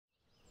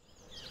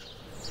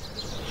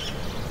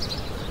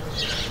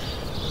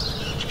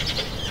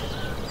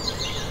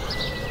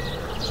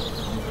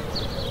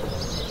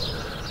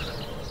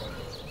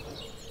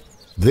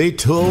They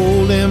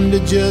told him to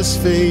just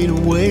fade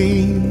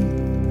away.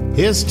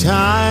 His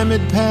time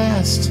had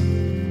passed,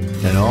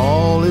 and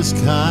all his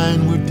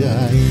kind were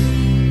dying.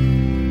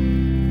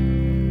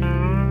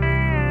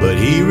 But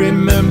he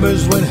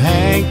remembers when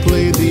Hank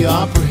played the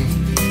Opry,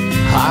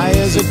 high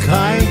as a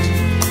kite,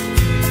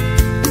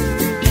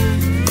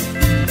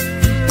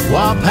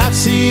 while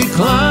Patsy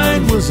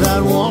Cline was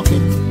out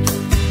walking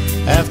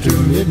after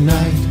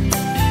midnight.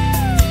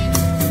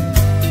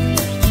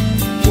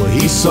 Well,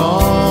 he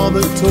saw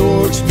the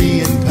torch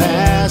being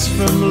passed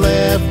from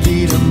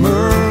Lefty to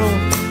Merle.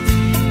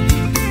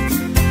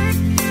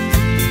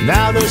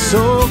 Now they're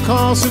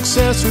so-called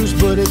successors,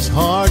 but it's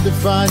hard to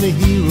find a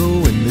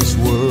hero in this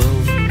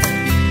world.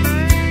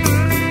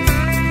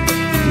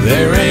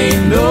 There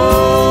ain't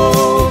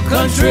no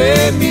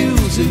country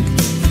music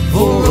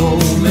for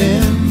old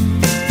men.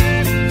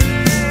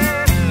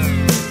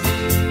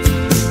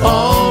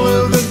 All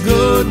of the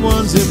good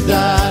ones have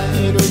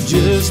died or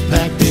just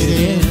packed it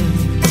in.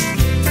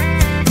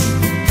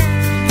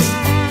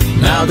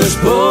 Now there's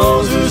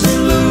posers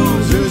and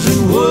losers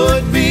and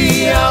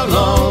would-be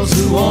outlaws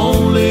who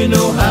only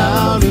know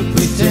how to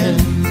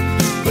pretend.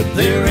 But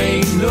there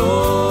ain't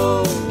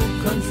no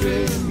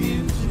country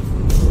music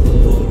for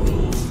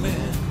old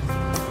men.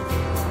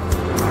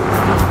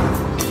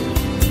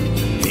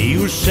 He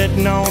was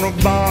sitting on a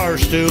bar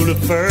stool the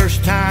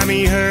first time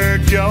he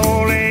heard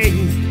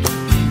Jolene,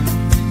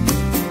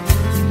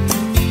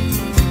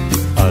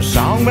 a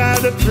song by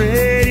the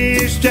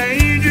prettiest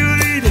angel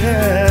he'd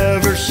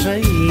ever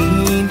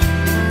seen.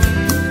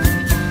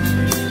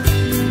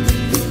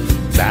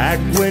 Back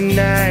when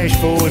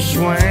Nashville was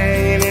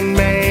swinging and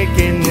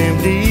making them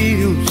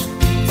deals,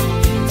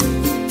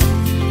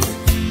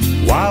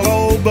 while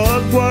old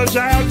Buck was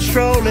out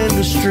strolling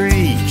the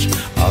streets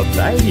of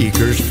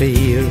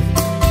Bakersfield.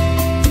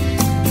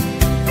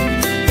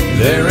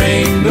 There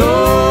ain't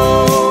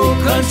no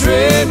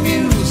country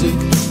music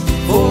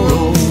for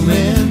old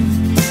men.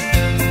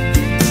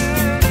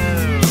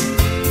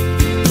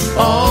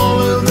 All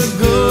of the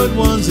good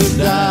ones have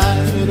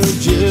died or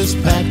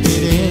just packed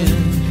it in.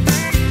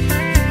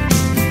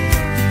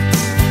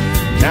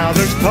 Now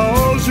there's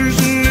posers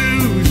and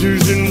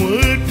losers and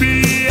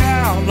would-be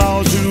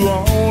outlaws who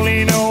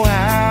only know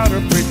how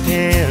to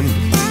pretend.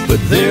 But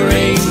there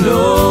ain't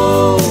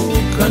no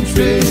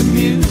country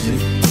music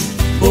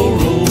for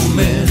old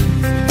men.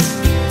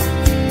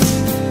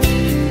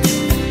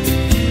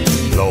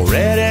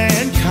 Loretta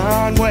and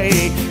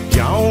Conway,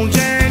 Jones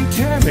and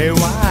Tammy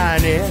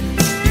Wynette,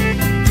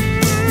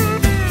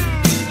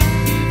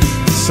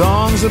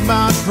 songs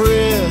about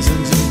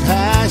prisons and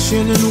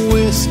passion and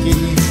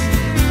whiskey,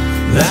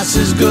 that's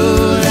as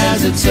good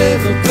as it's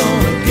ever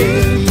gonna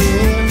get,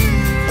 yeah.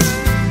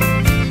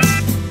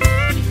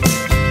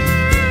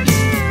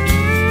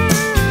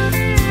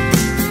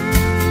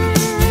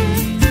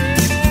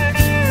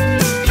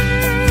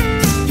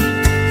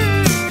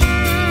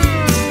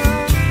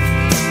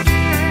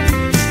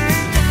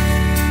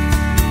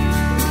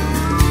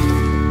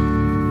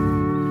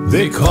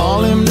 They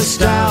call him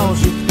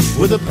nostalgic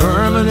with a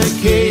permanent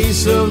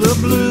case of the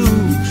blues.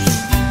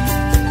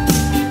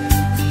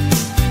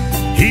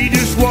 He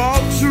just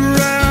walks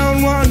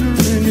around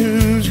wondering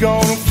who's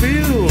gonna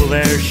fill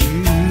their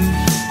shoes.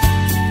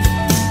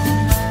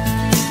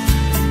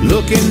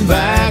 Looking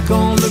back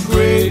on the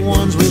great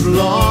ones we've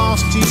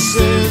lost, he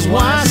says,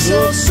 why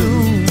so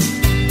soon?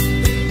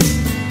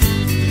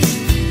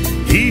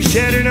 He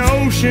shed an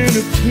ocean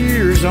of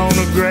tears on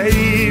the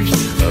graves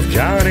of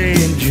Johnny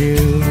and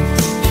June.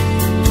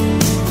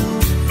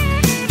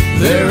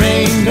 There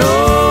ain't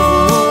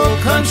no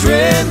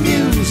country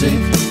music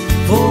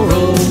for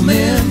old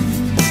men.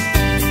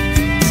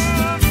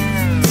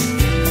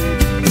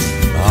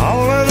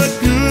 All of the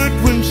good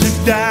ones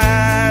have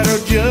died or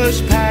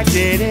just packed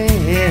it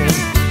in.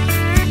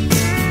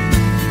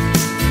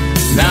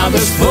 Now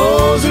there's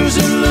posers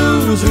and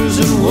losers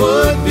and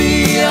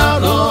would-be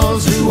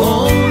outlaws who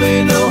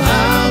only know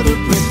how to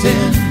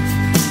pretend.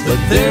 But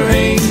there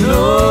ain't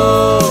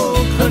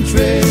no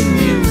country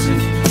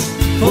music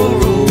for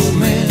old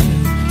men.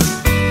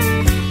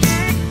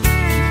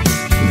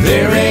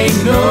 There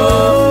ain't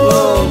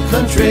no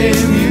country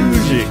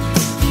music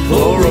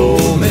for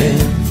old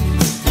men.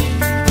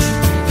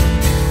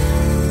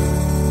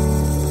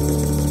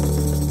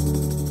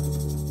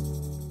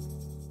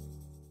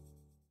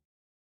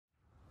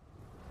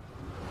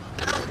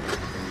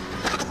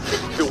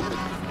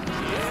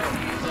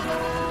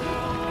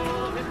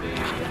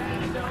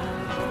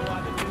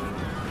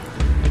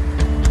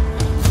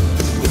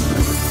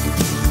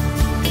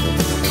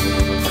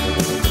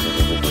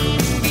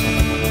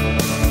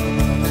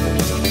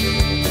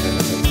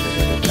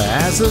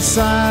 As a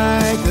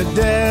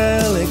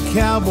psychedelic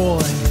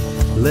cowboy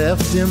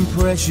left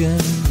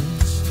impressions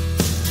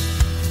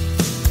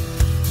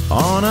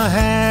on a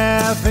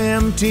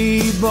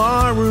half-empty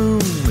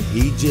barroom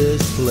he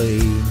just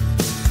played,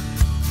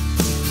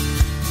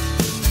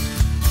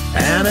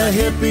 and a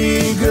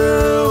hippie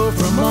girl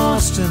from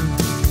Austin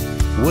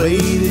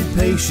waited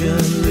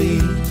patiently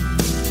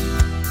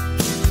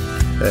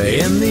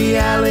in the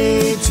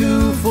alley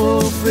to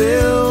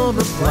fulfill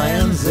the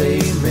plans they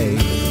made.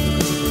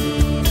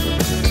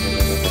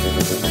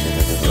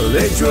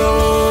 They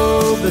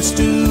drove the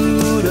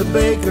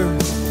Studebaker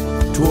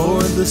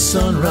toward the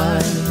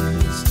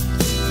sunrise,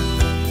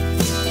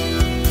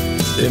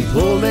 then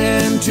pulled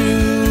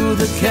into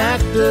the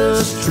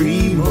Cactus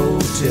Tree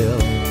Motel.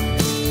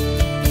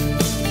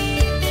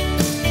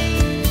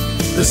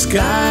 The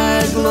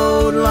sky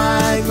glowed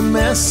like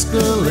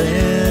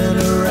mescaline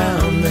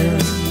around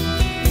them,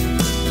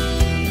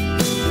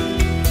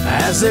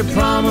 as they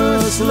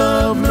promised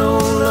love no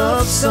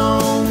love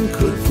song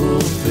could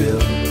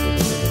fulfill.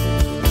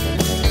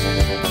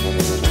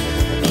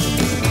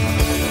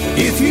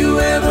 If you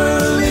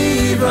ever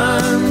leave,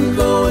 I'm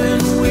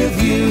going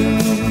with you.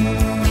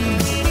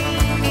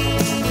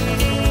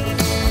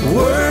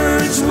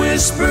 Words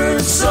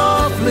whispered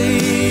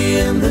softly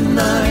in the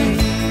night.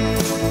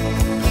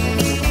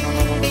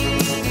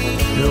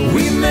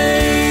 We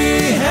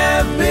may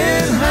have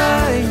been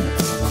high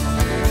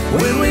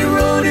when we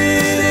wrote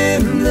it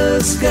in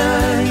the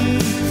sky,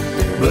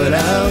 but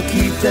I'll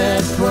keep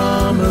that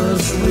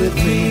promise with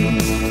me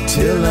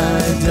till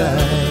I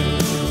die.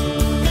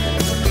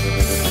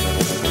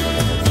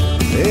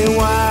 A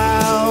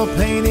wild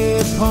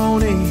painted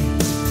pony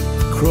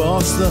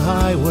crossed the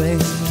highway,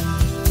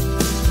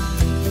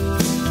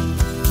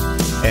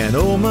 an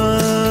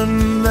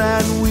omen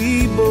that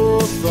we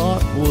both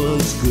thought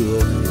was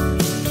good.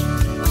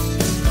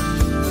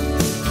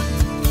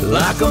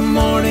 Like a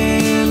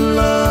morning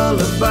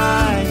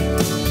lullaby,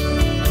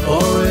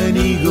 or an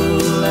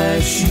eagle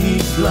as she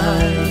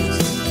flies,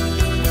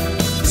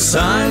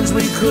 signs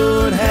we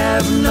could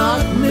have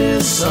not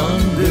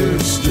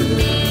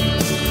misunderstood.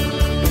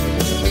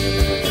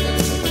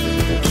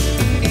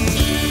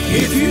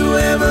 If you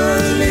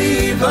ever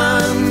leave,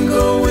 I'm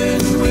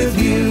going with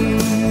you.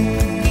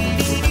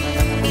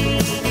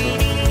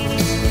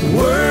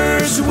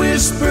 Words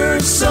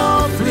whispered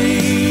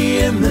softly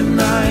in the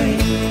night.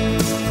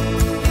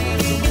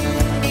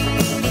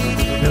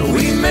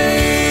 We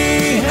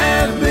may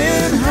have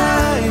been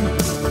high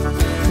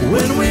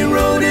when we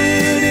wrote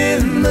it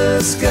in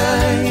the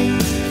sky,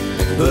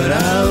 but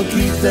I'll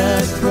keep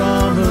that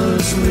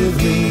promise with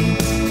me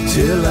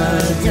till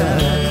I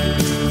die.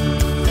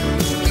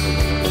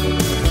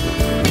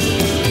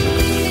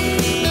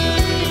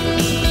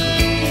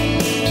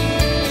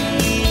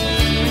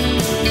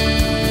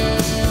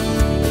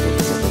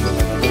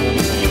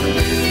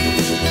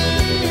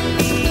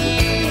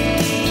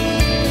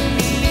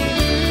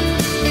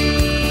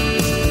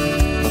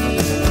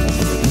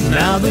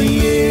 Now the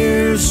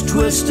years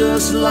twist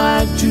us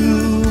like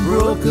two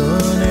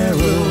broken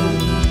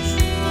arrows,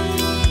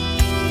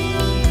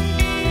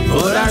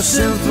 but our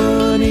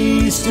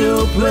symphony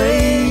still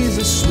plays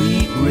a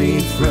sweet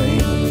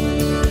refrain.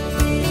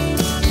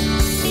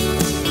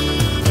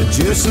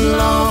 Just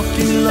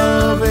lofty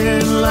love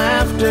and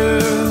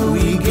laughter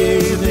we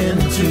gave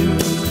into,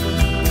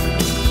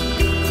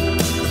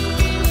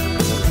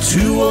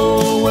 two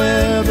old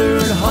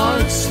weathered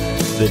hearts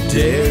that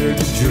dared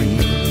to dream.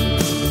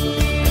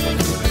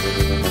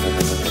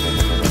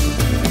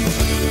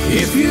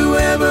 If you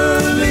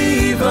ever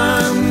leave,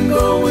 I'm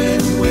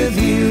going with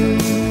you.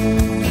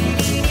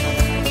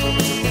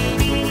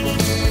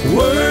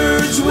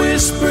 Words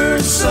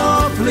whispered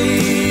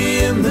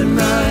softly in the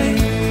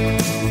night.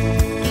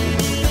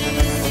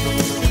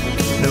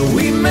 Now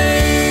we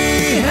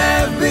may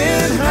have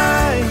been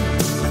high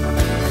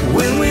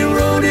when we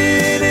wrote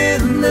it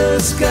in the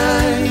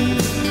sky,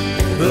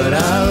 but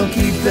I'll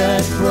keep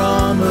that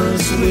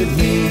promise with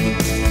me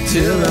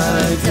till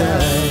I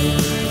die.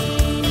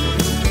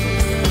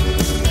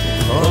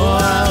 Oh,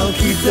 I'll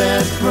keep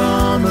that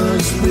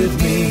promise with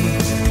me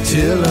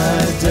till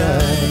I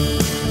die.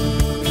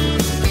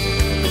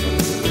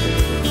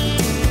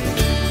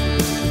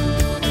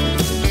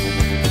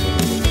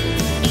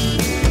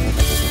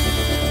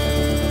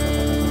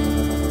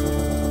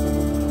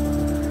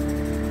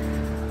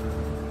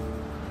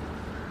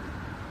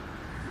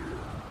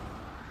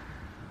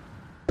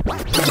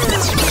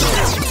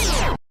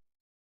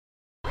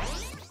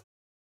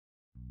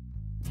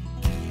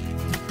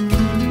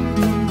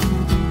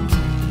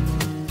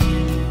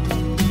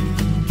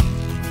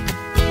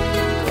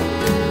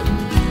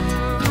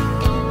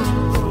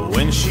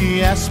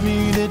 She asked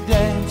me to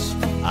dance,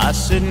 I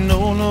said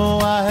no, no,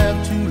 I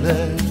have 2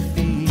 left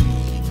feet.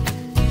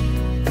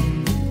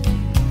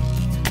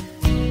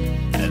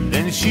 And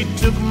then she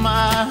took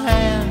my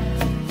hand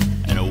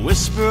and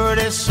whispered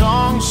a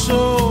song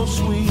so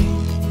sweet.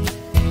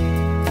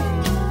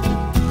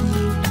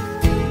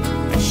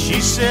 And she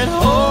said,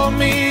 hold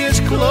me as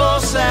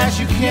close as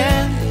you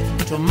can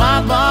till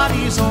my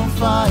body's on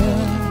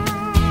fire.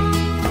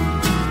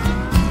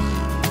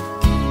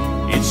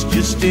 It's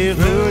just a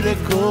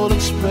vertical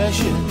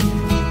expression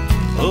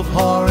of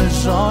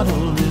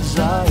horizontal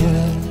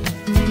desire.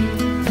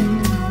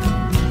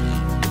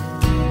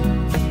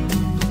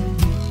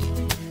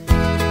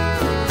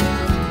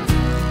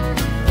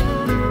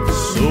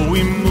 So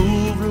we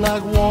move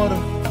like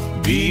water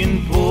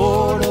being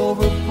poured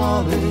over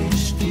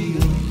polished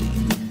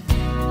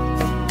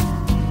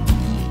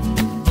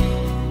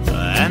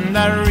and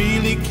I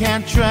really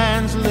can't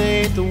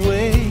translate the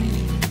way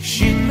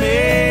she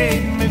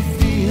made me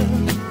feel.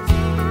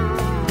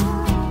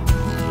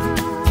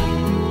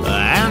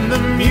 And the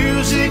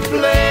music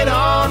played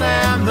on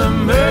and the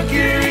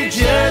mercury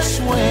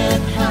just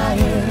went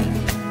higher.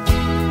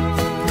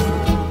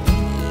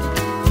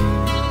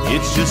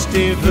 It's just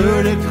a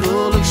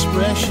vertical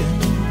expression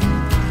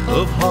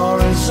of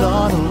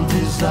horizontal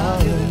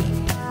desire.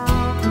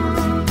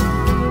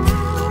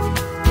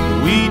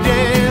 We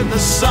did the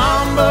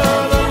samba,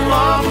 the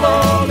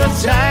mambo, the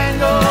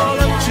tango,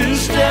 the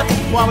two-step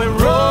while we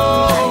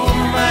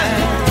romanced.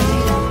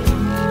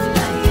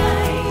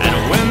 And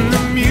when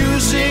the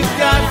music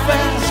got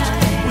fast,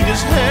 we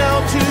just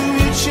held to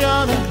each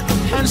other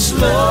and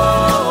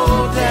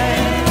slow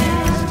danced.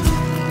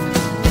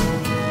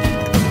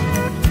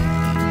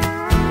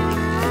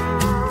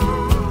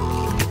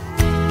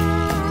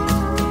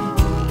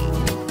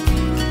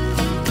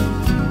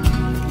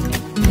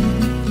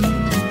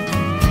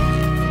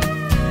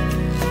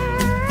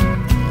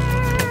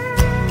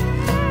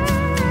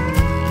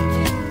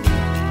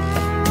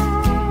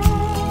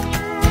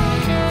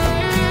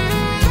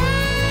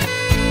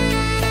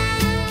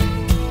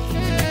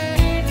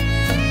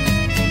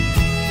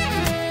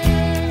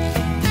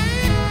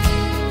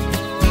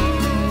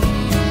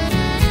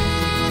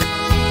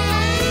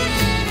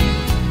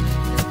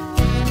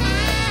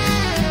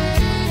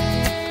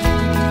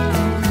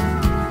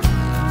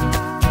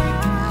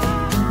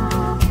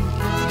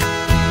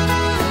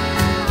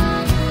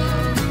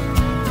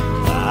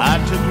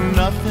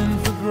 Nothing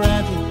for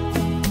granted,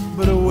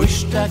 but I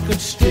wished I could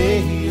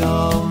stay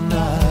all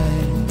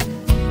night.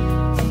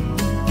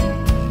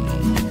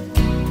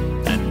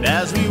 And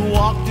as we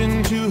walked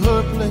into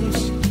her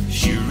place,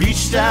 she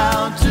reached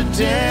out to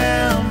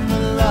dim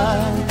the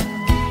light.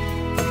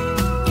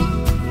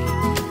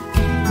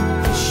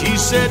 She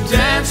said,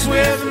 dance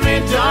with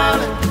me,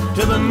 darling,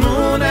 till the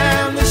moon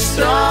and the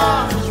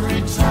stars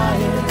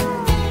retire.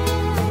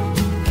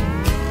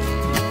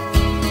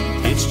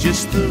 It's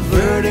just the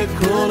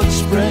vertical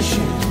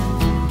expression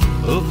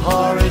of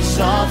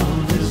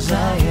horizontal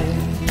desire.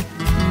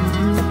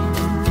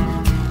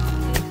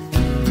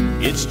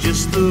 It's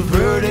just the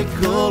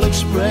vertical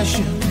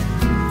expression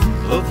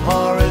of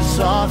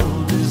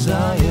horizontal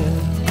desire.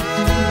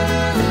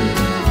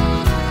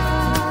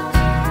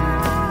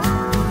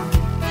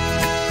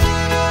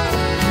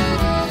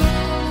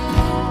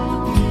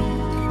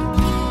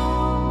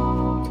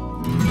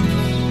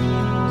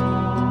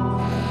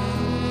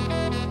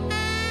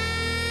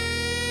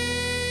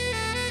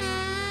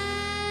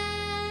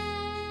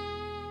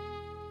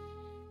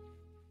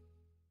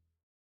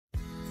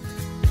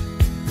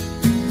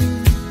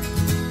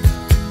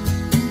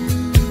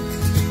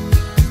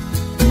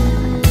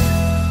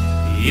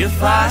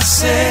 If I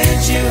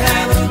said you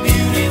have a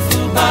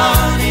beautiful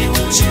body,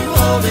 would you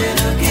hold it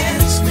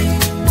against me?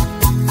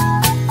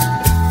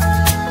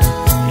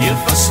 If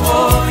I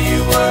swore you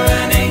were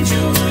an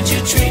angel, would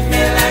you treat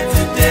me like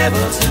the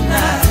devil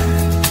tonight?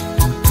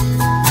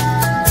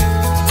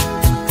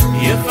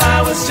 If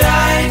I was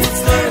dying of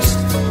thirst,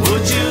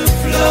 would you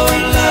flow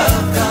in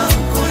love, come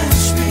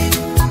quench me?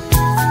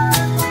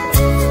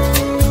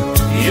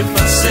 If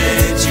I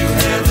said you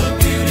have a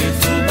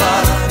beautiful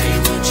body,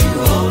 would you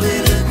hold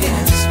it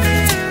against me?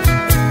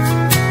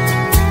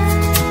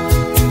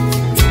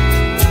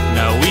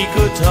 Now we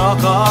could talk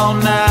all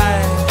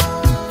night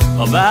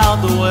about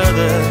the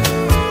weather,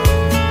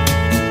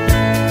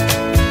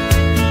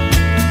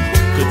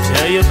 could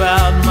tell you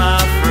about my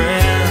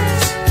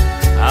friends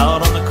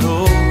out on the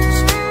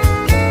coast.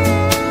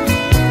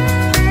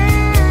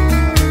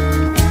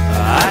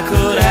 I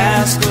could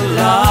ask a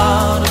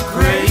lot of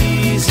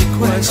crazy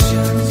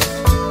questions,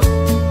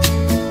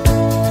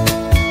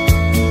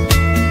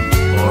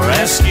 or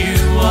ask you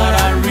what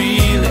I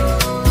really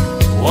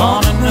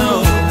want to know.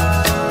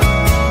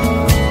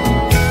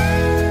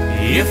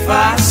 If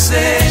I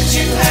said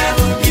you have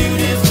a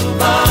beautiful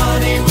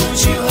body, would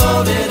you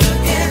hold it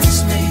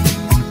against me?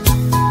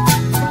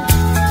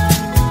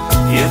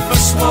 If I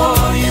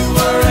swore you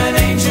were an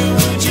angel,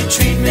 would you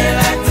treat me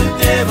like the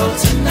devil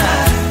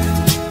tonight?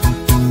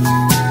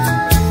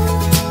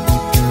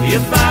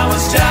 If I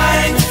was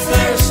dying of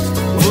thirst,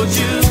 would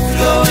you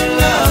flow in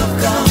love,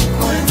 come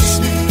quench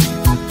me?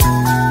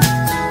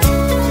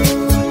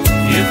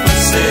 If I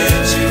said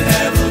you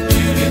have a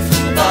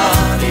beautiful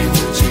body,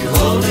 would you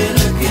hold it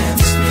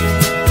against me?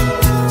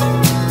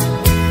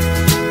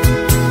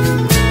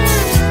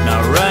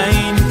 Now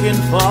rain can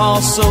fall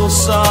so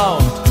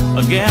soft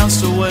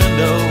against a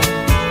window,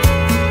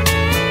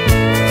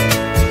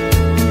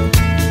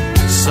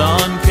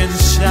 sun can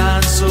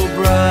shine so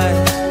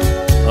bright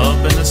up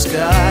in the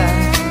sky,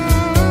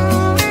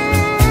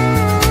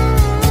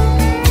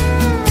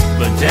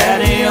 but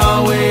Daddy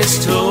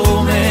always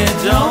told me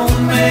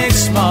don't make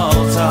small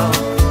talk.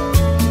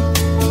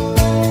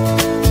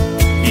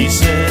 He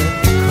said,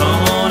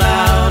 come on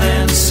out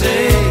and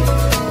say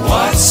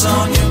what's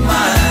on your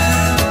mind.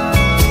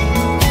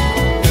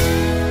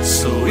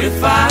 So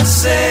if I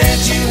said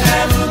you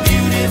have a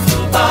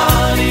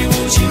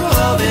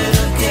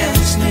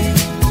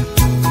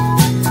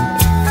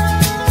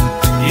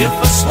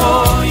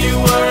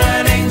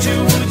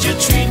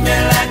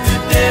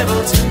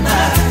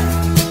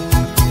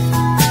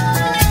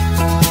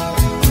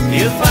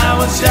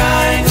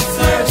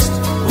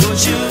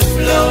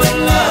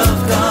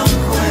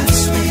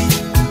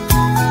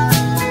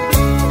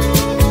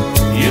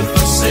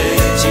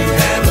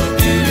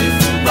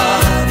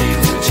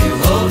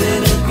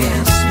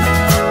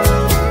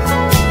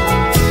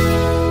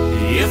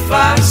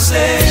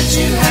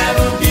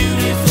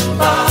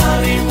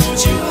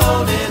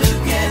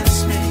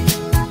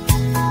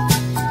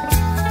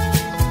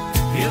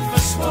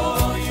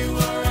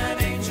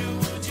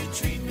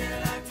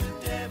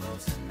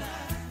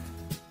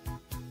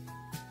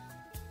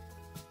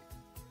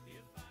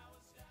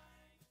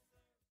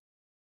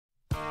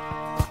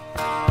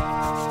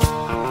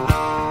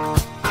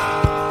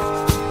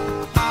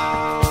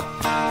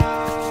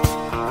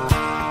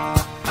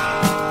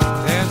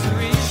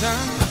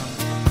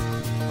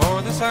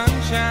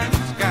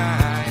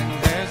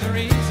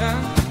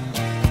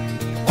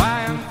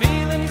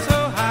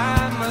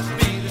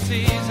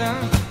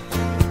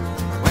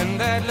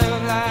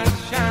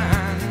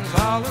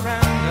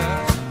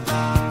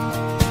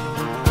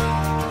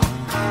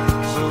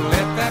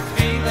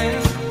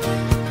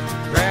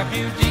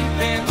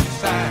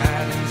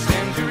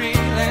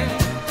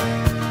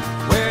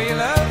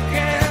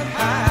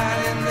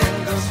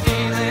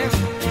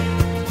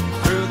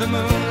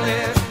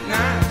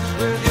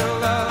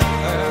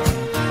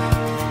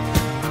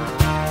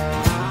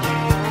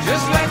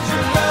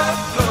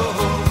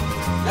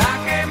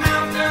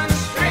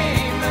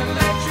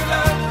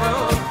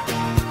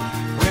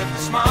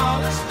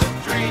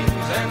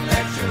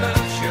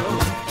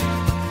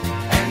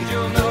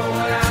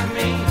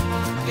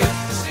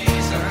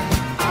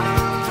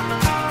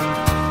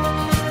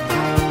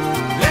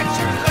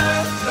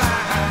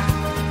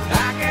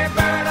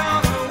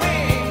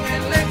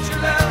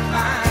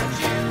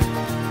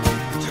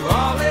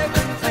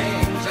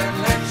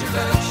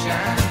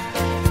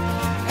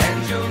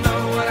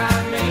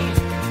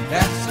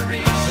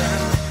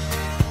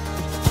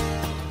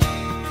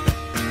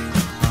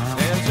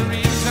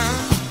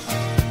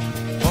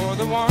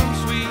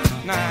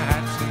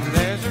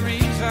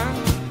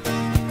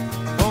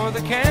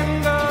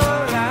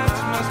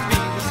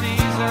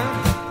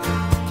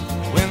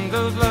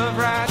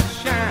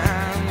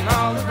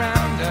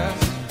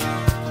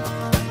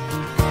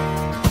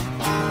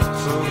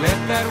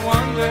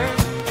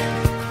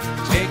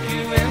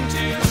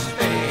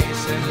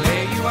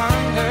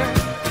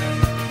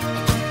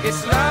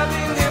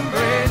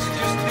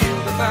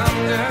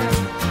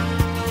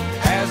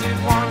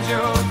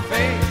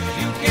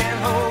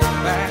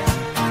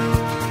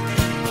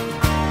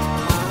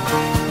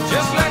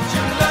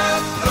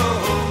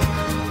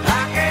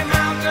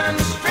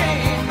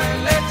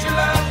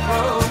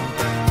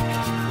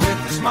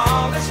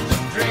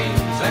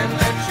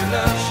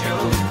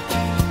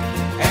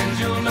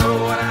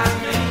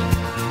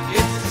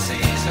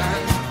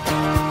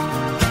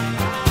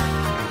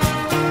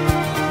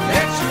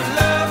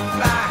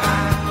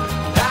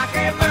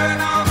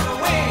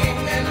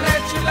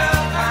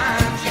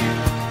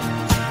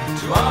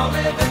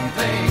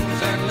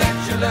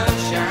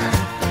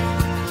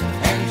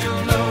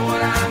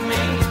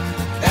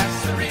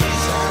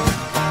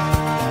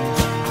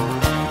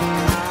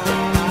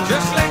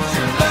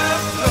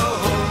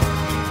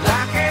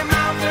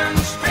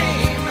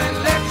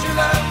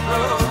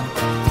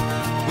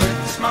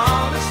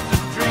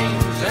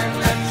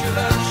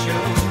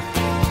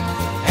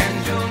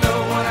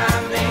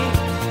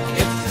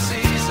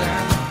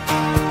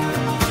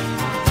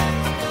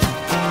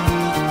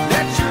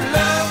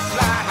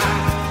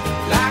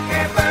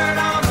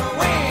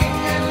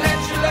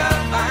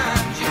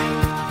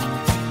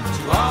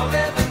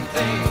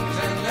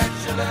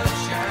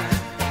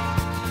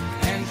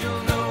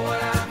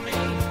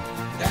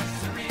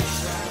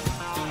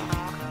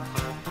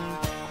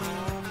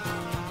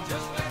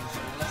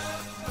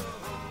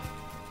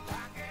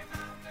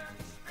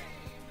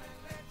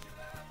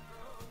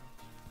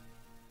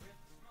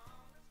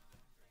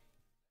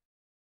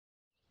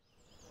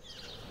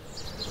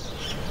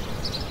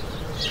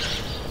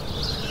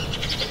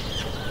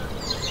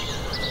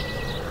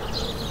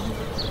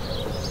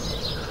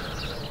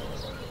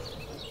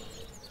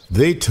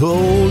They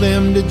told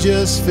him to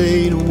just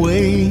fade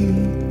away.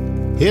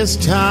 His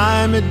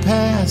time had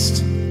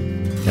passed,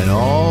 and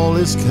all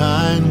his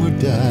kind were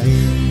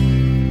dying.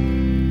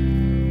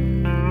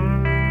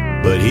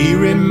 But he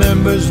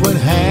remembers when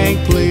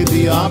Hank played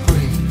the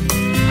Opry,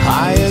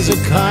 high as a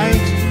kite,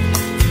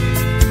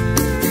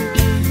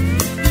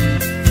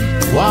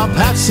 while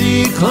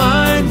Patsy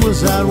Cline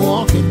was out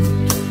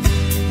walking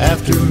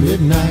after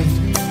midnight.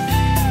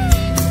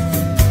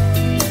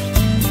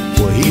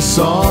 Well, he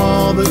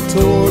saw the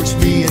torch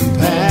being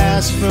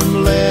passed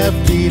from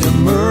Lefty to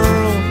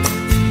Merle.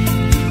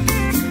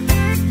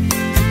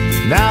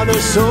 Now they're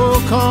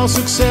so-called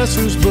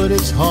successors, but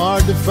it's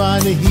hard to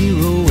find a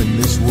hero in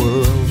this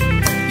world.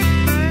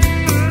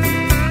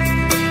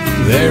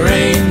 There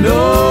ain't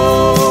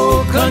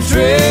no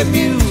country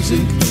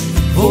music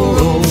for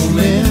old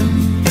men.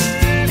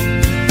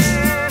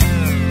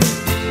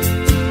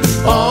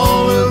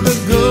 All of the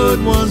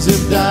good ones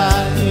have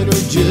died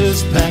or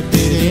just packed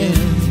it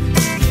in.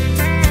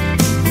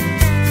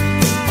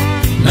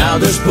 Now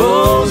there's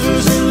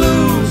posers and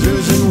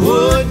losers and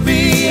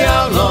would-be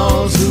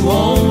outlaws who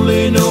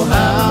only know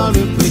how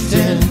to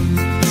pretend.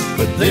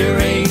 But there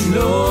ain't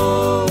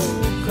no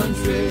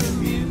country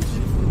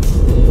music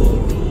for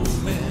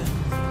old men.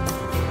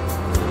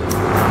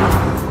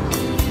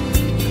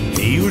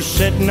 He was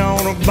sitting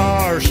on a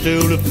bar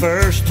stool the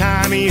first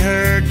time he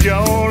heard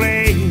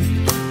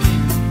Jolene,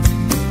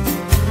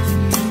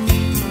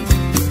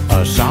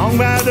 a song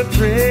by the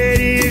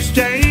prettiest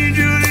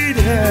angel he'd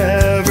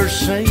ever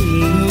seen.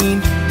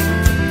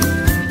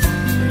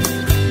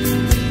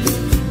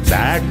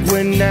 Back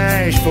when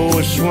Nashville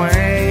was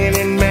swinging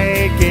and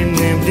making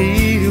them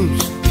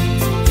deals,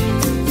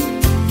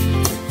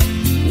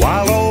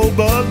 while old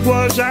Buck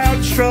was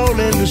out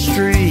strolling the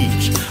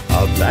streets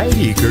of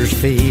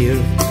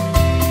Bakersfield.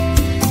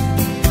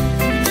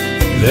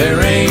 There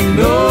ain't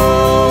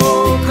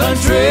no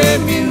country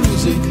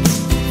music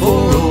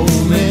for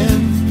old men.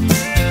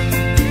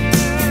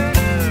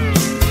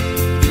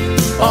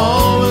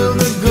 All of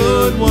the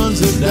good ones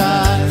have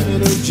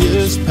died or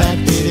just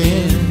packed it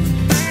in.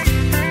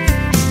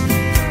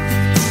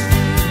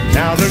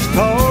 Now there's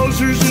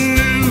posers and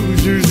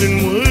losers and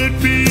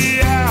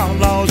would-be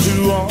outlaws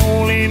who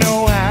only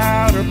know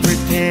how to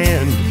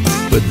pretend.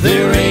 But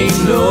there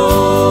ain't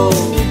no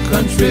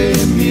country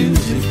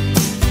music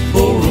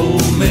for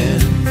old men.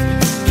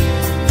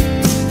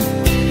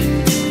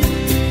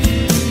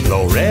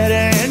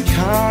 Loretta and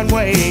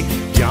Conway,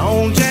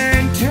 Jones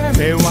and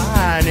Tammy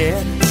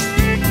Wynette,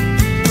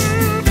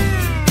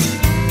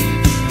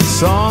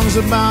 songs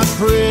about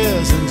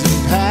prisons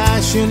and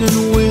passion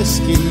and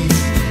whiskey,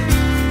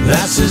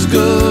 that's as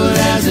good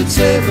as it's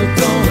ever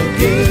gonna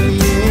get,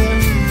 yeah.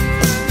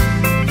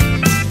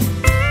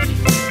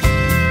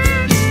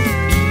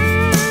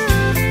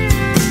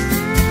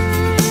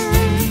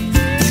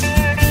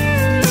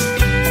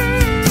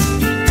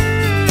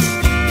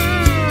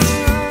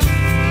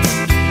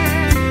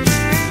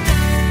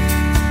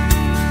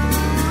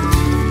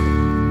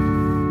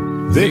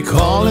 They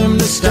call him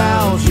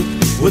nostalgic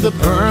with a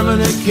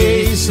permanent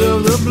case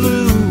of the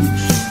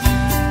blues.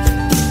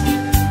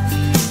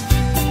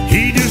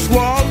 He just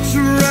walks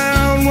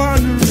around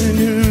wondering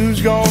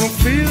who's gonna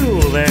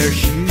fill their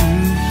shoes.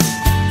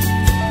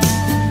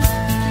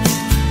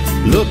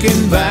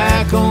 Looking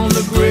back on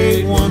the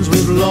great ones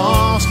we've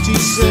lost, he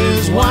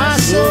says, why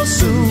so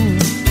soon?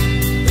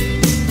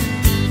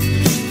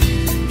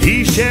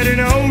 He shed an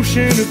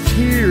ocean of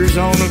tears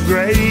on the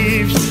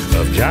graves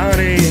of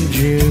Johnny and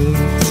June.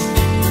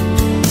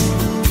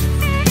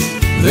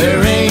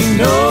 There ain't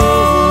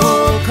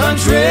no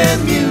country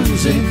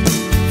music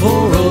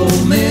for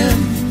old men.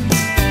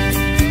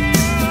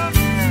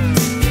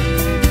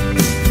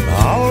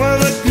 All of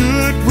the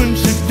good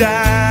ones have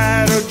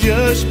died or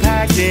just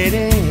packed it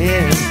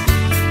in.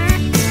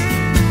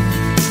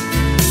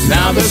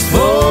 Now there's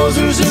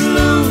posers and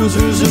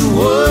losers and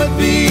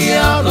would-be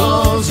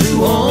outlaws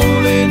who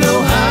only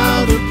know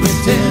how to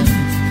pretend.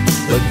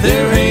 But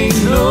there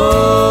ain't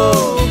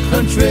no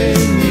country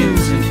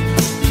music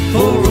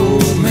for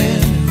old men.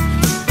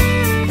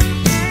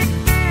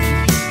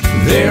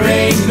 There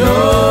ain't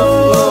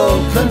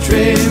no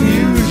country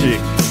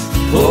music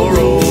for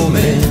old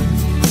men.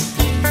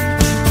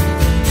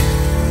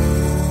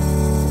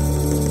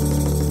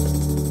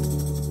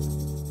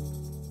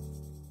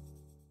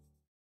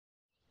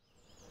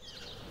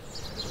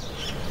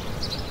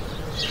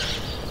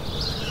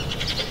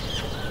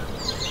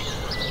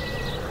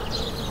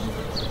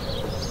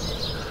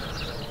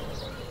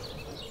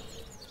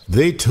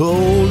 They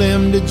told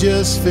him to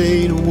just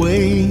fade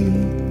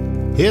away.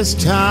 His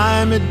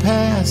time had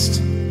passed,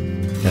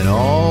 and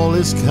all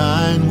his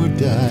kind were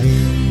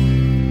dying.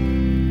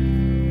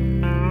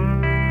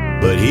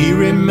 But he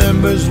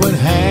remembers when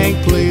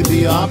Hank played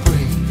the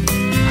Opry,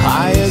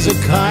 high as a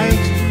kite,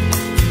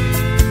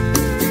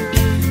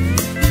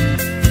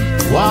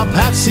 while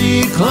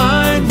Patsy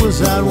Cline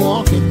was out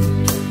walking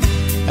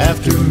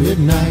after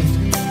midnight.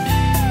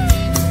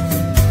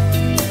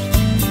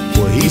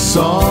 Well, he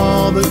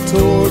saw the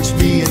torch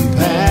being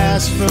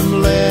passed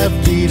from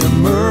Lefty to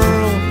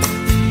Merle.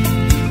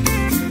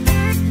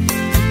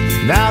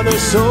 Now they're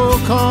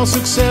so-called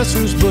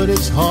successors, but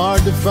it's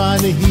hard to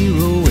find a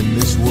hero in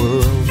this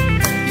world.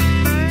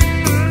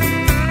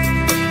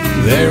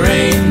 There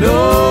ain't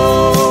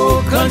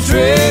no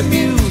country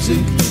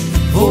music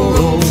for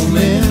old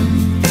men.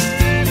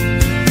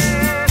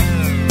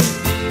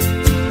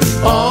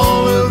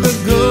 All of the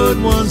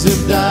good ones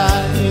have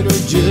died or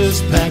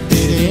just packed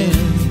it in.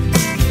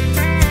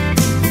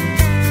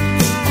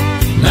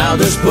 Now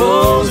there's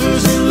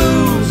posers and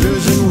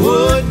losers and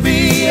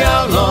would-be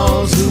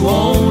outlaws who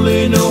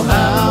only know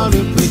how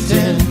to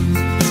pretend.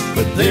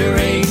 But there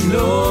ain't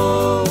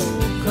no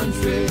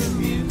country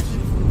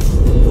music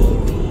for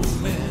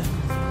old men.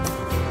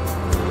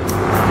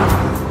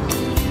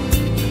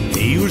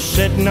 He was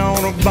sitting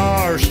on a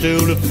bar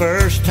stool the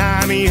first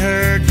time he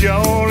heard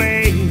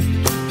Jolene,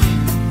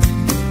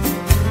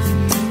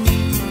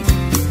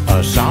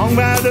 a song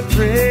by the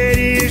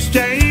prettiest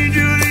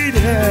angel he'd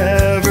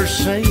ever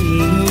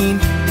seen.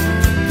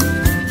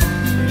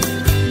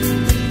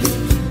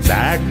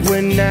 Back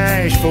when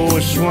Nashville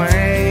was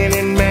swinging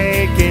and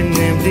making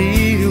them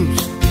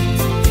deals,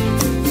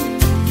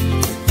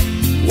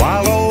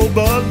 while old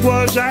Buck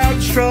was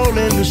out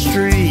strolling the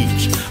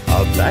streets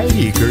of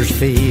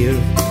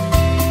Bakersfield.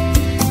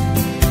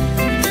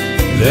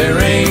 There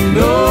ain't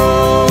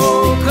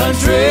no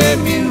country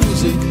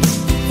music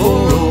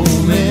for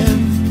old men.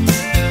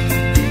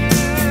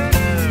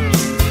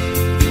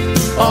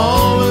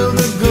 All of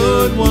the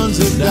good ones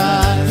have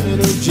died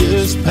or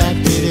just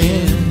packed it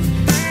in.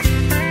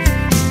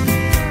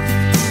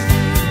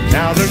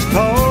 Now there's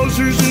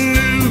posers and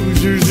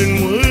losers and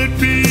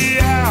would-be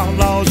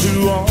outlaws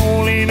who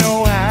only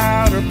know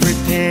how to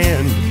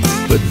pretend.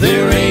 But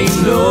there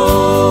ain't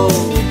no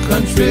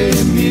country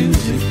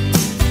music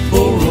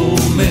for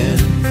old men.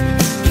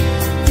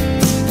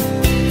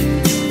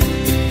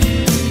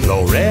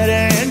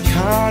 Loretta and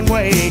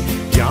Conway,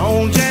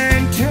 Jones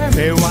and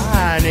Tammy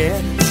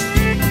Wynette,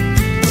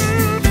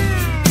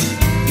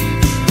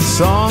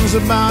 songs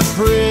about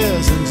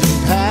prisons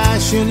and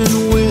passion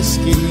and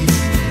whiskey,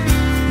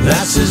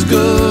 that's as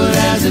good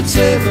as it's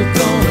ever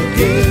gonna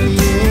get,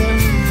 yeah.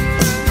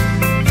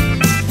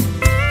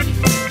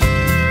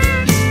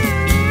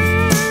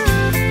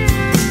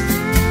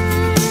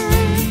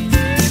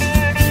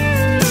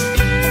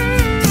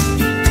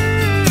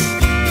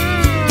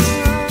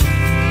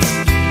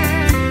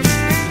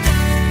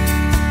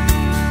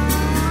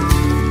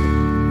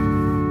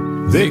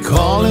 They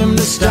call him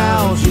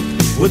nostalgic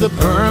with a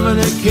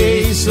permanent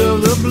case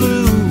of the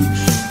blues.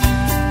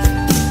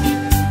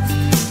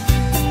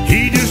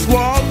 he just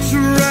walks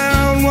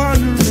around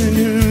wondering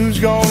who's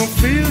gonna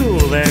fill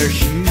their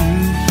shoes.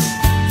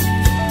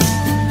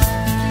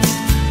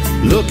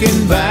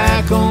 Looking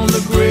back on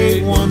the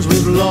great ones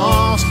we've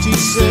lost, he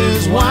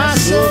says, why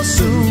so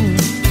soon?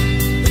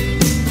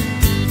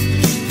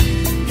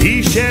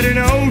 He shed an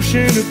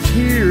ocean of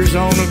tears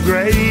on the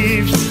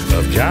graves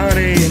of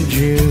Johnny and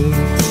June.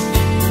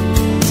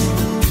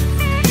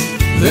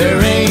 There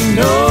ain't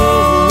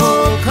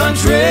no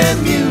country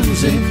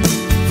music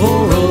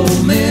for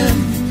old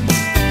men.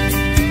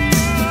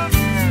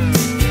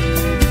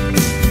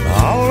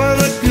 All of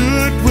the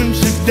good ones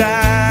have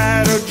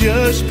died or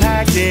just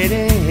packed it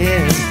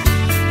in.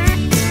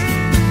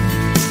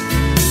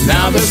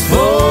 Now there's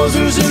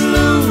posers and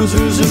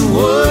losers and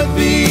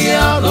would-be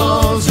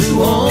outlaws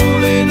who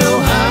only know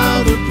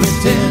how to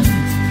pretend.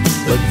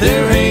 But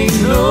there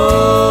ain't no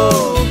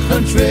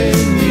country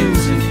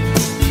music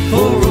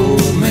for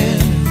old men.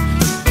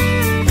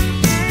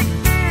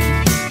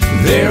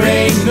 There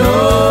ain't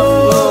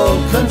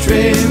no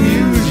country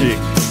music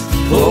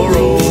for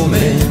old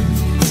men.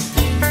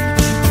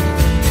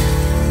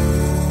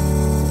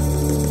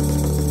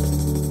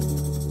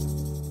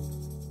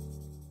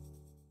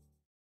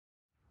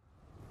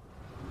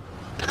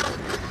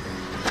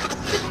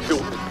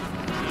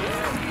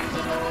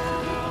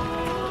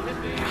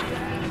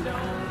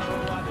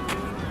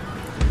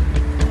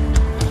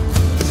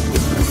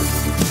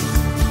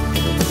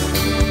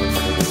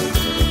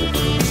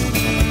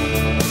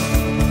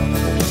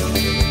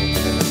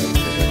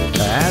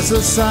 As a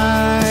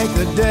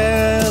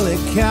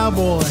psychedelic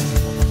cowboy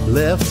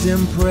left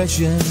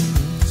impressions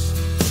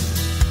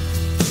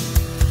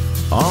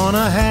on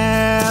a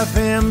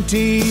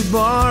half-empty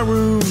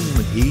barroom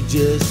he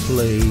just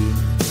played,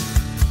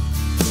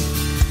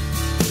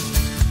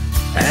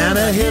 and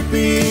a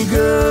hippie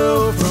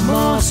girl from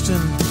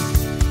Austin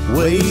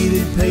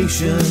waited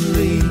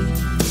patiently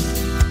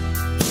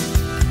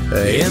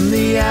in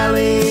the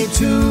alley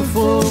to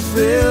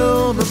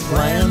fulfill the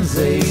plans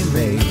they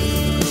made.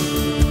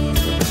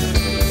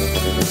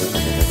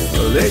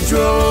 They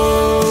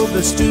drove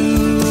the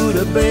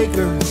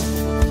Studebaker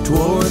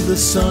toward the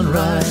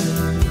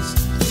sunrise,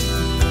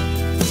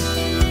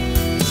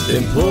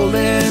 then pulled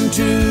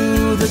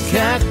into the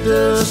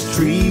Cactus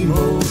Tree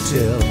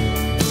Motel.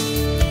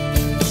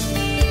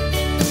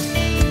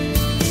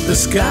 The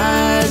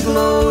sky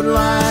glowed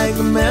like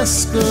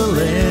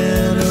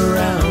mescaline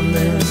around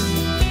them,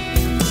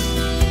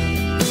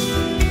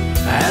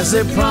 as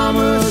they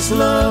promised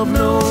love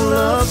no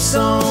love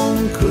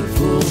song could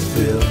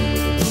fulfill.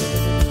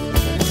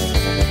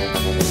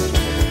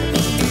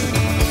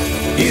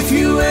 If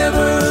you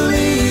ever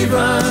leave,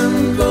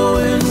 I'm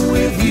going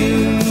with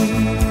you.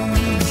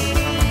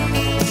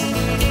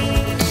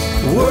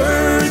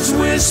 Words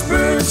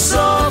whispered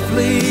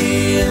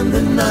softly in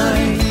the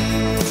night.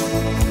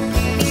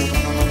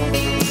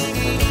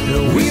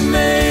 We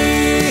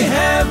may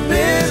have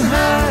been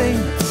high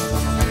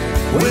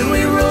when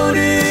we wrote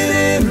it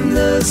in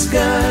the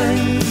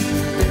sky,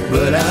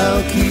 but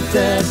I'll keep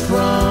that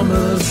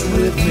promise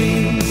with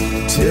me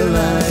till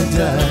I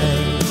die.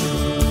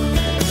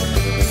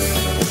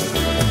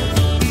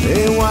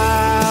 A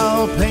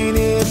wild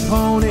painted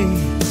pony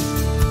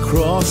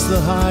crossed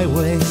the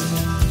highway,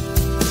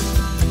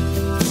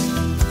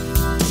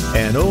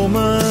 an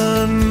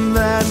omen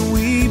that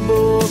we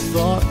both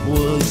thought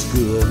was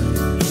good.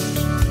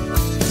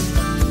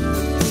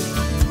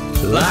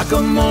 Like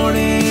a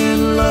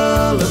morning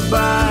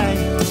lullaby,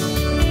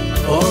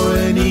 or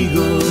an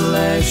eagle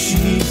as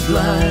she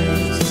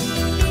flies,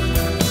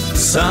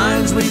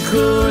 signs we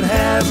could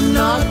have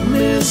not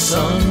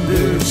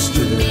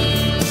misunderstood.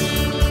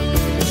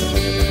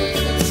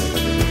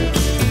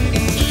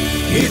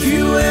 If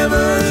you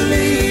ever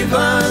leave,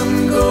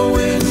 I'm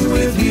going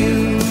with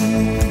you.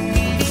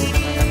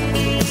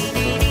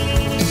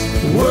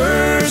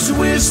 Words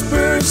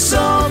whispered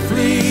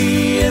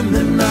softly in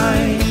the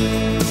night.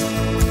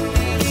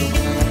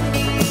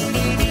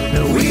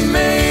 We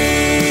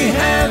may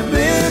have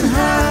been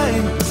high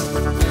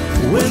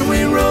when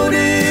we wrote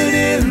it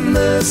in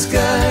the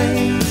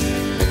sky,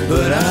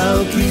 but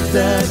I'll keep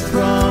that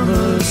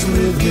promise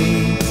with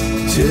me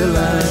till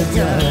I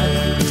die.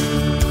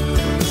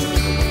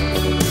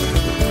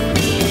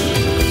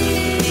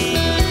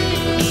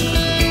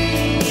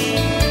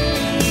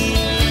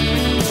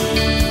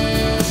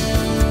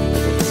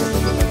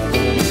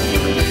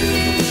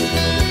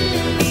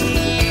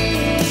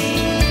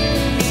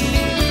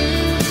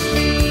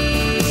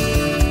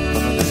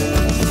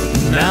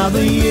 Now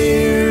the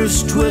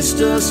years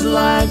twist us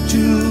like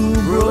two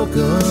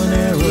broken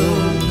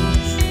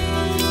arrows,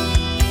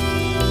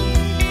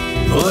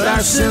 but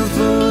our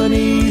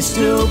symphony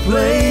still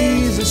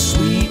plays a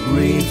sweet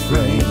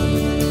refrain.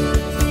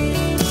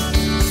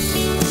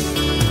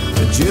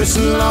 Just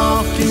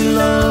lofty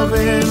love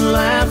and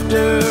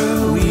laughter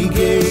we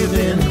gave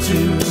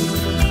into,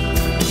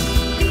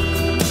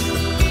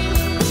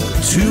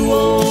 two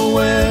old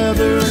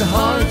weathered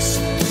hearts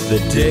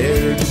that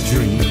dared to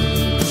dream.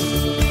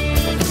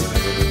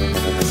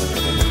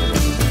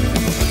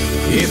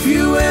 If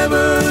you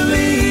ever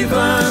leave,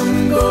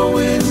 I'm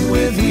going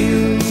with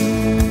you.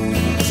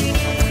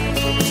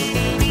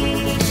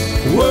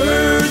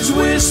 Words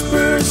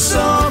whispered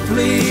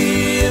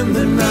softly in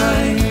the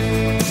night.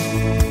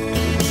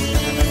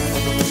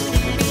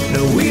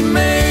 Now we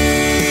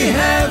may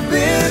have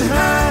been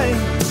high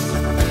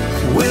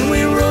when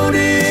we wrote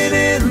it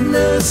in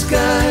the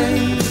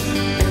sky,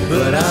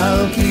 but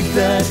I'll keep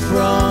that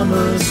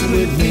promise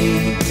with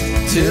me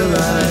till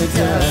I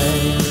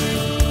die.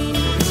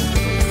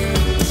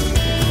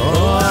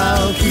 Oh,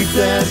 I'll keep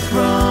that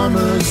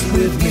promise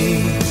with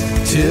me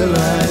till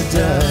I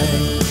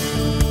die.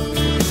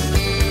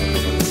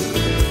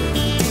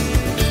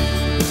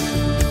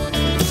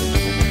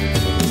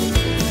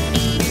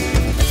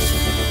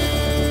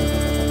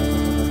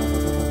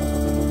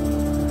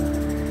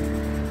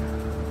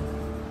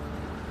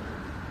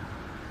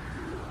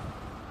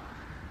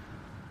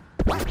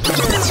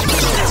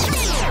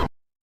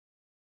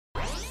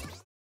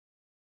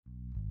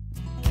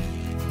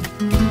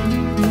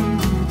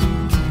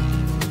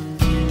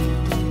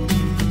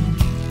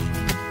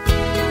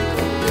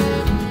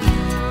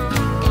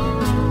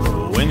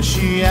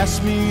 She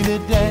asked me to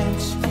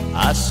dance,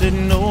 I said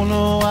no,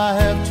 no, I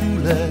have two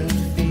left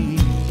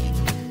feet.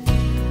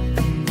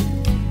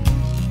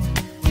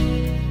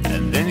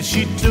 And then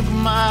she took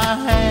my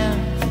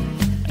hand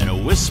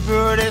and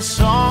whispered a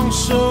song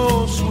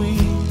so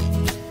sweet.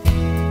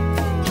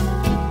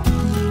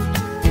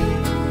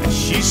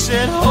 She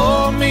said,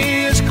 hold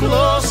me as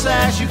close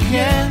as you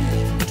can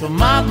till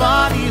my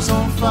body's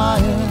on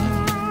fire.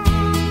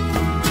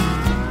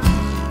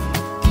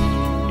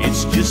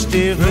 It's just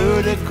a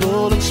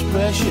vertical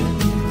expression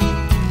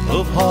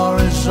of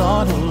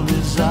horizontal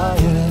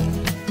desire.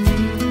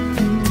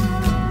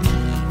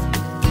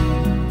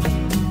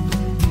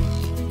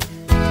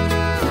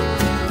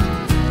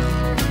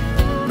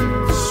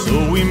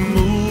 So we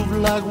move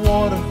like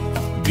water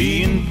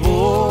being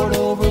poured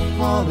over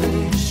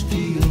polished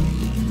steel.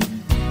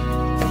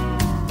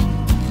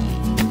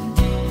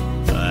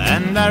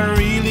 And I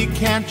really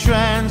can't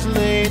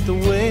translate the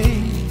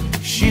way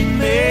she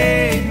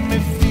made me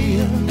feel.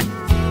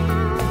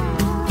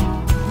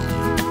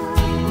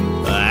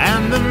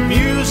 And the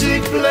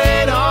music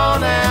played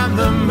on and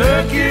the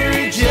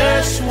mercury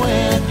just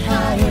went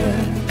higher.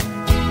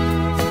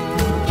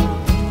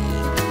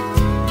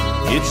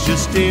 It's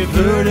just a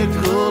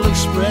vertical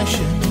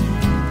expression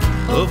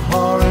of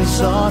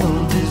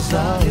horizontal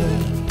desire.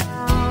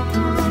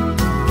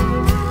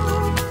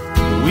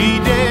 We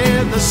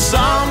did the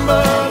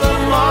samba, the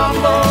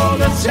mambo,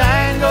 the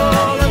tango,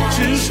 the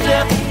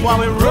two-step while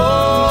we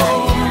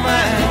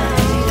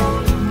romanced.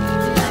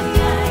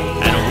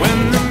 And when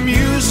the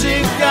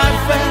music got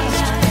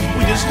fast,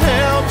 we just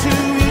held to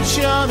each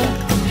other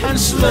and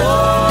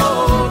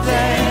slow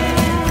danced.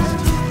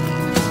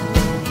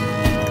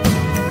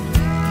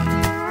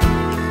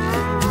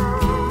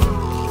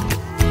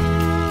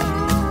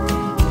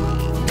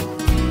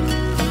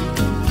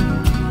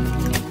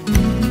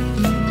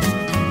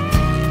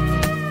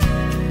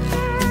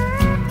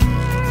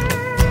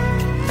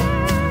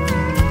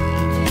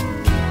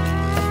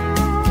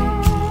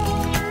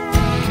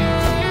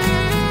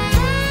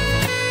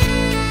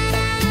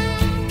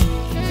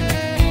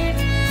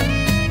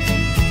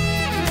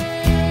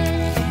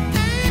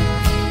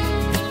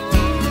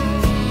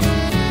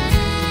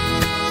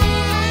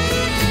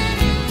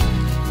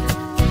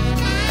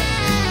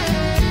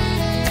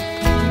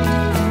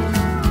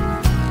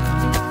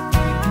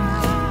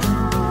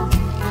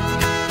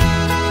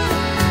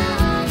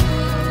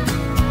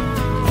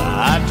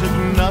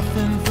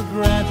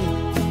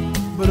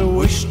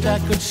 I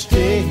could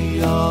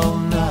stay all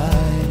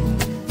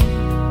night.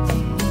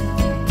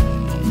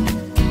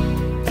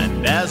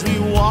 And as we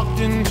walked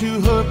into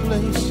her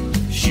place,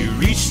 she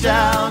reached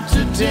out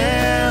to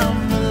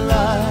dim the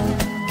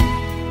light.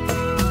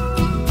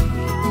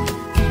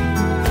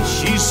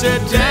 She said,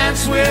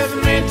 dance with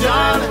me,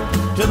 darling,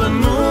 till the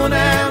moon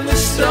and the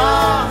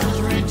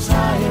stars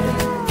retire.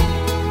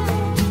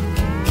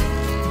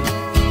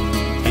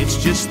 It's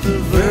just the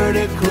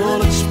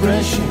vertical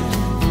expression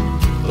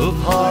of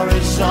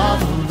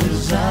horizontal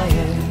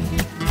desire.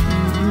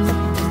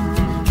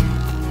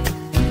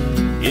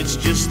 It's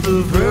just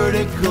the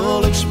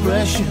vertical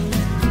expression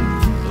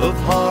of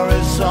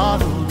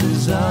horizontal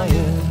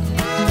desire.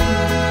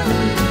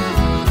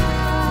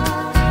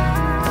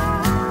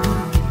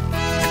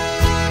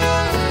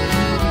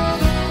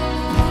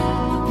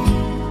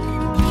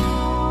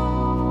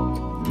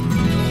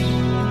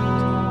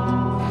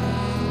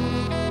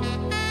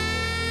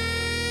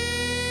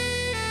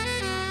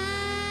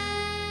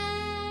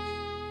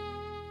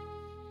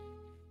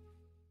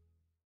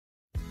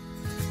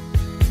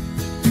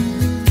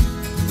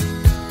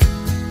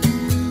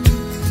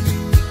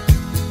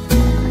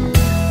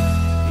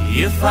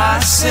 If I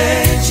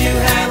said you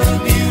have a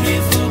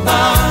beautiful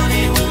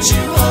body, would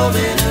you hold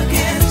it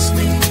against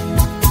me?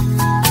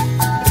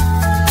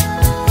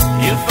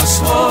 If I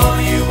swore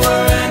you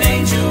were an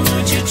angel,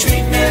 would you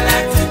treat me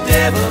like the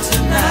devil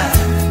tonight?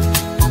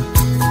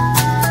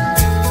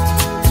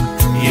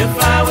 If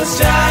I was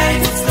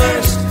dying of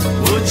thirst,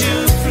 would you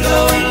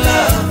flow in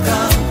love,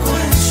 come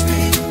quench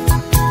me?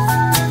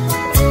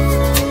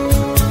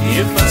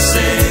 If I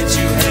said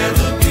you have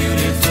a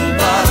beautiful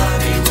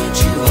body, would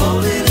you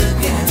hold it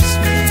against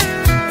me?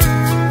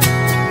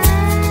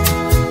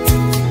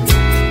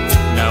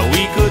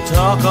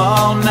 Talk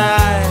all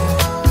night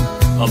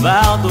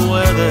about the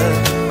weather.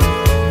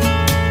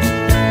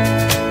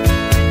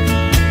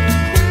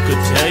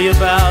 Could tell you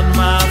about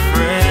my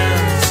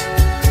friends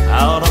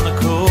out on the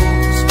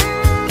coast.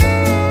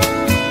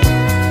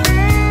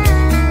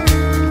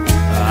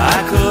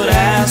 I could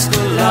ask a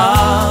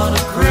lot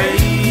of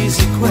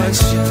crazy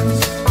questions,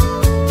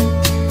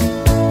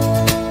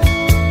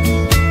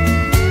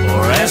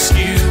 or ask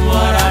you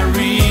what I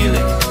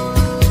really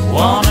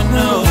want to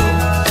know.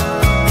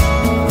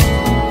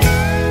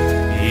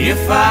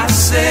 If I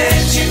said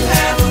you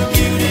have a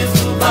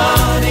beautiful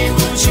body,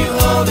 would you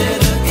hold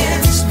it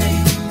against me?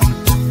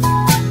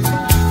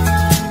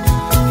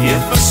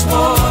 If I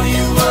swore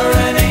you were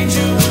an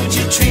angel, would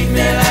you treat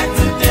me like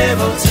the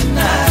devil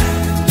tonight?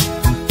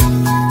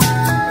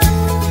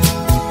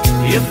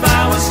 If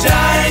I was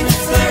dying of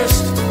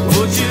thirst,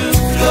 would you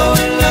flow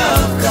in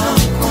love,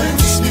 come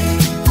quench me?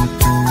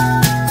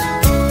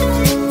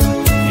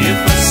 If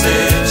I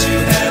said you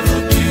have a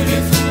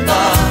beautiful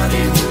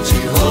body, would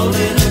you hold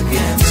it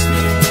against me?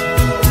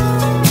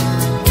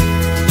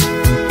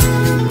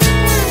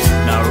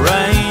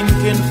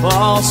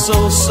 Fall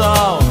so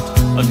soft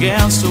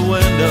against the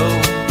window.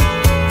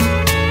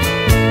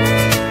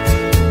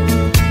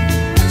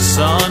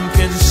 Sun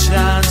can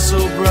shine so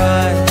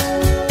bright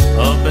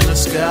up in the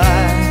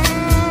sky.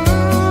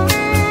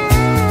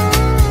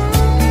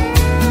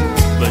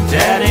 But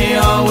Daddy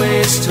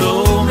always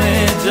told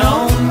me,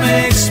 don't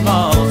make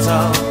small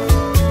talk.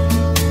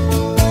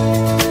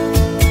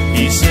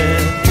 He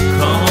said,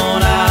 come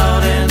on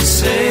out and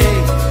say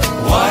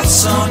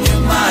what's on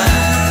your mind.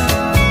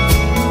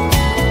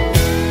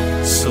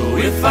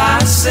 If I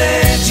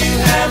said you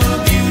have a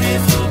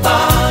beautiful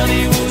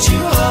body, would you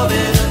hold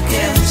it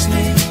against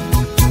me?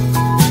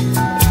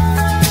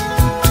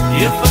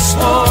 If I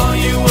swore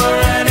you were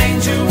an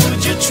angel,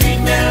 would you treat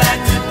me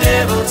like the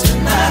devil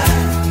tonight?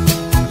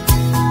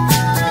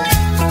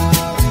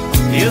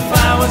 If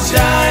I was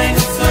dying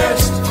of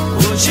thirst,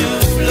 would you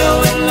flow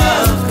in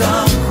love,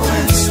 come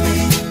quench me?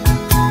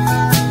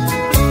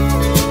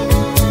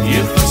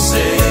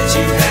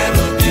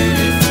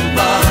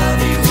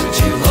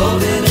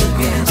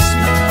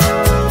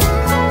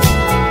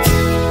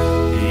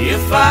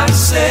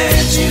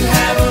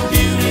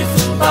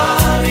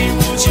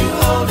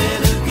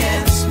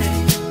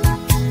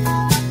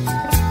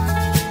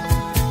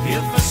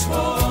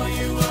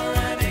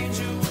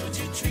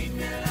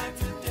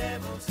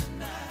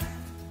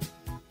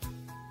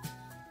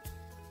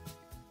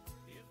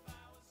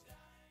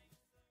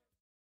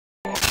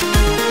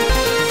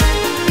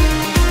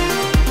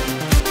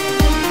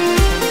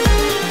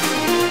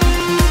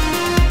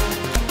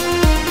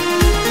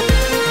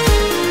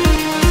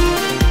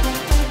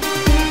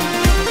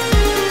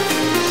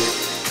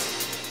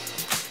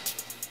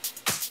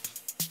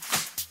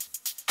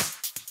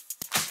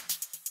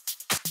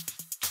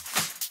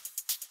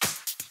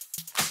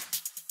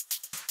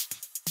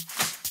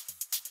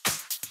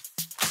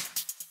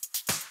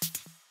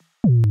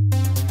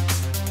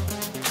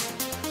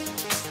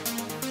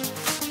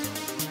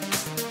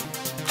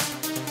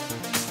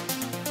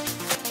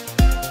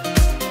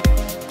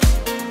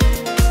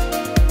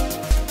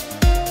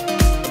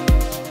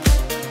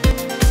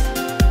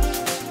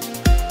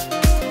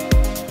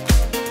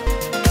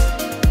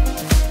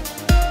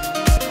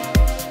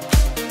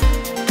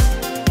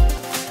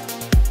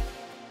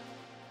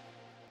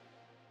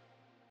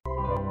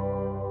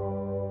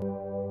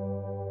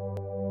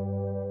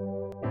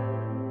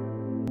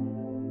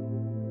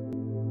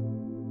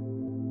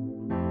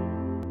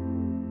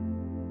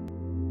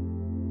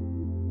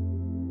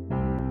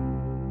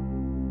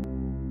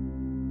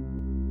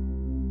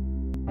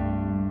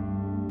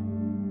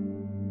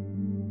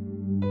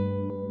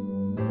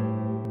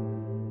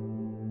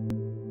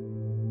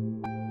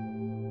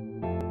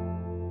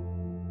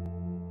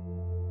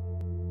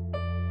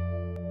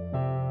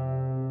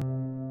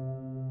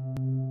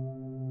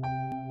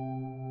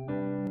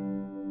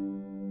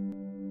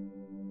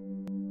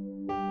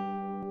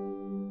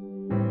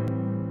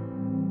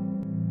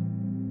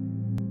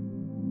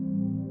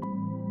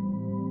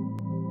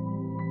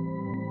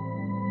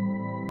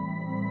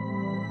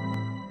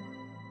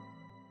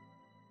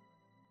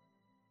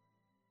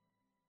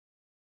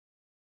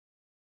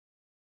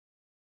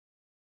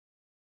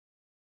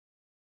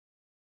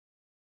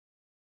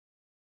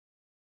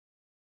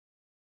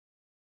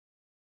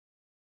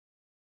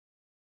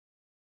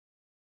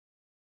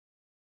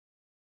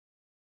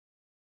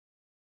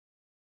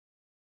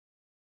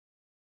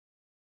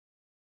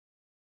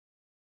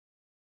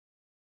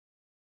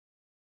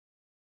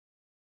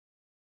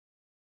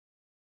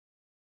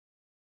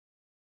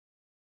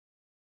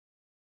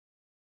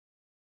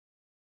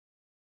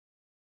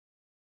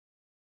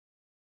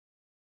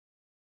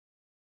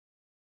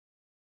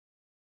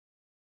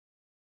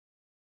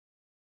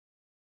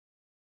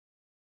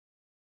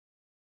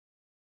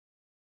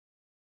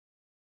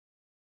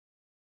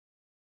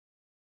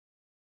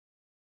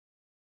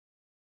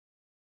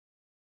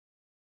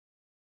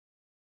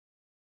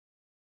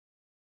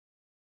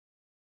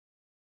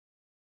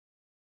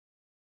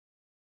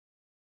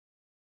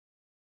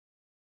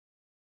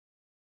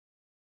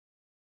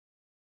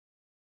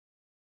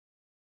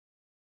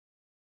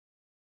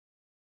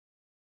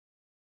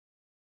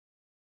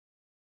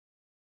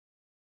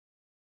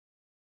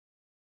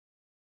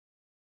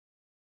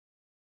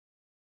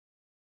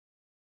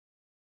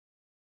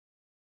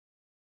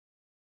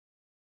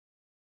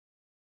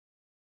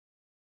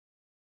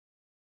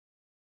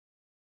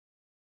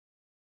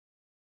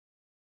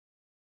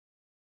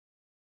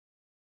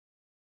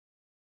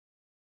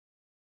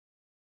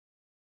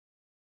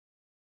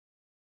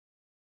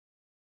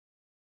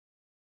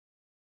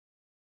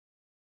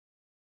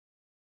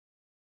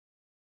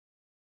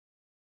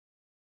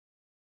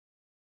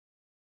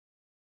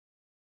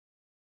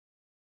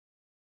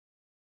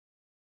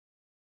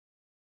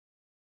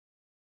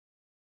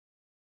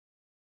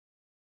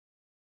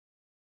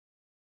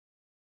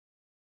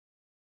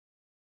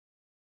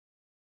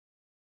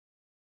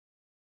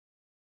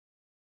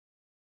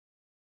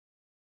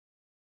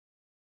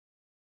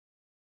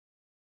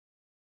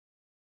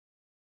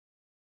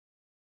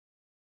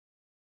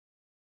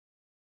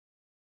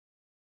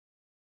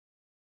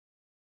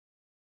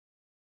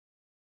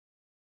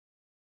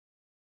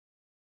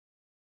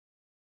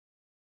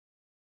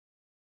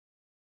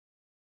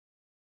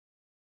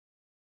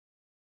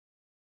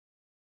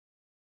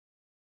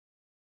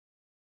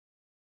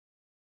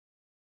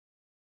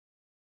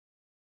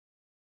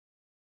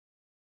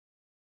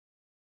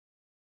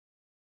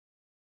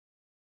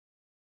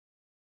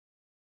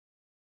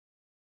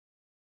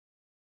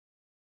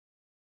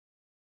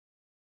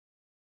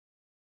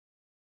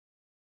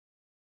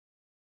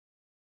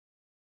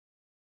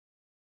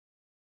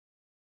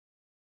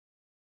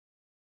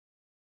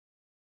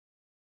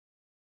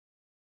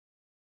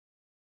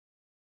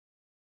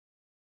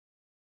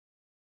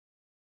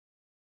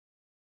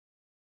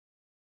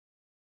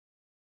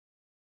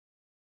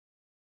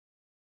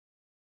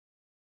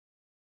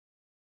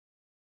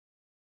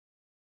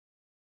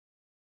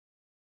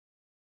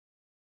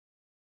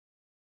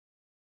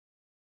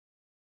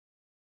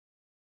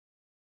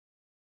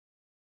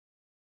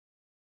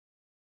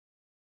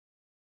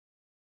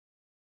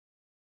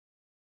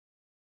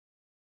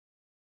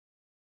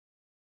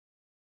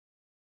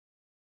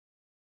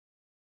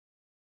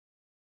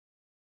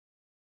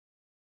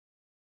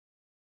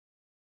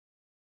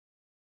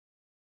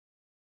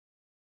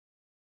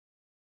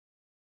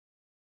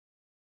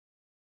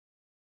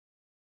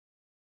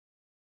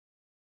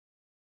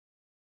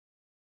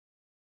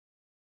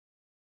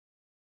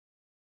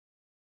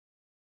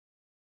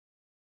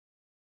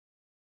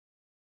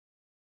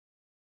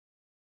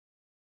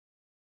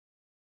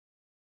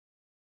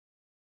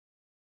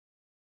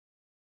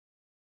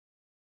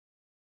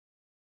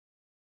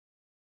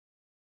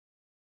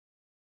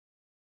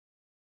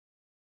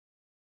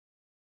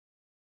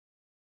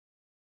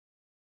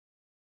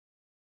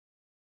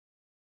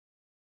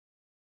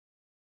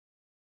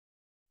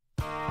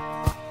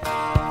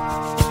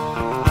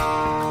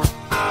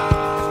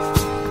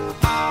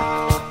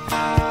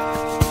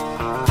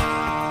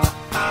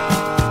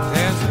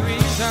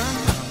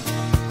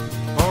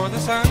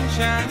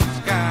 sunshine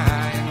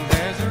sky, and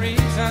there's a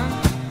reason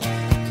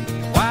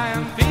why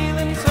I'm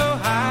feeling so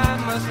high.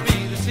 Must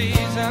be the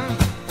season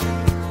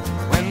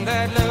when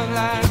that love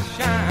light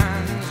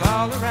shines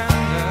all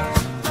around us.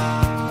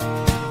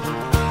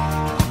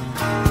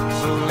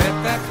 So let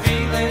that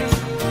feeling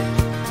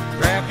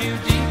grab you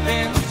deep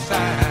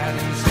inside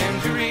and send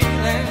you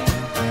reeling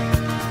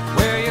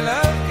where your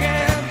love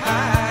can't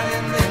hide,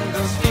 and then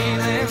go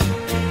stealing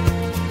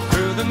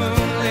through the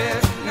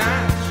moonlit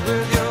nights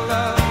with your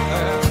lover.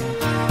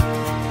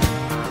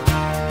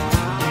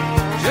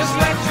 Just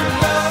let your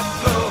love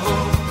flow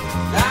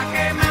like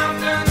a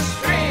mountain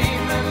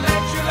stream, and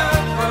let your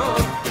love grow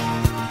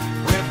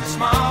with the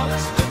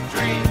smallest of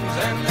dreams,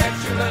 and let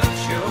your love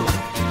show,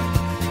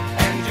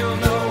 and you'll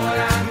know what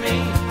I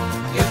mean.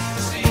 It's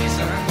the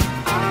season.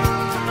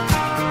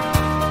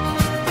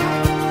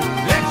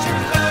 Let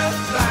your love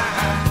fly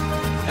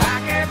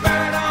like a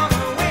bird on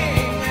a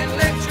wing, and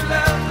let your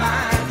love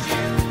find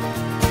you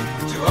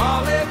to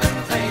all living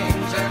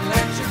things, and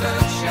let your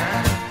love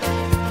shine,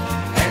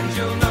 and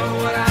you'll know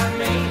what I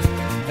mean.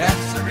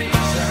 That's the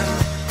reason.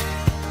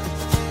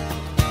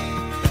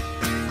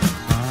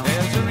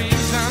 There's a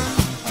reason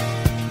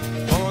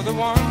for the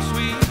warm,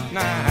 sweet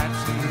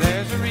nights, and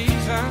there's a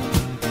reason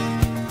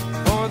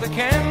for the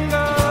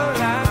candle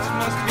lights.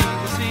 Must be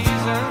the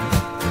season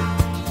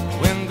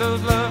when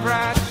those love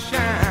lights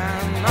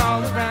shine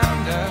all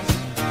around us.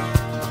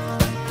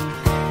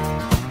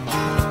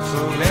 So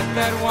let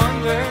that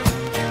wonder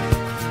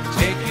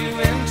take you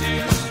into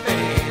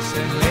space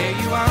and lay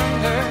you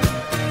under.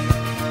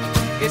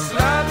 It's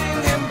love.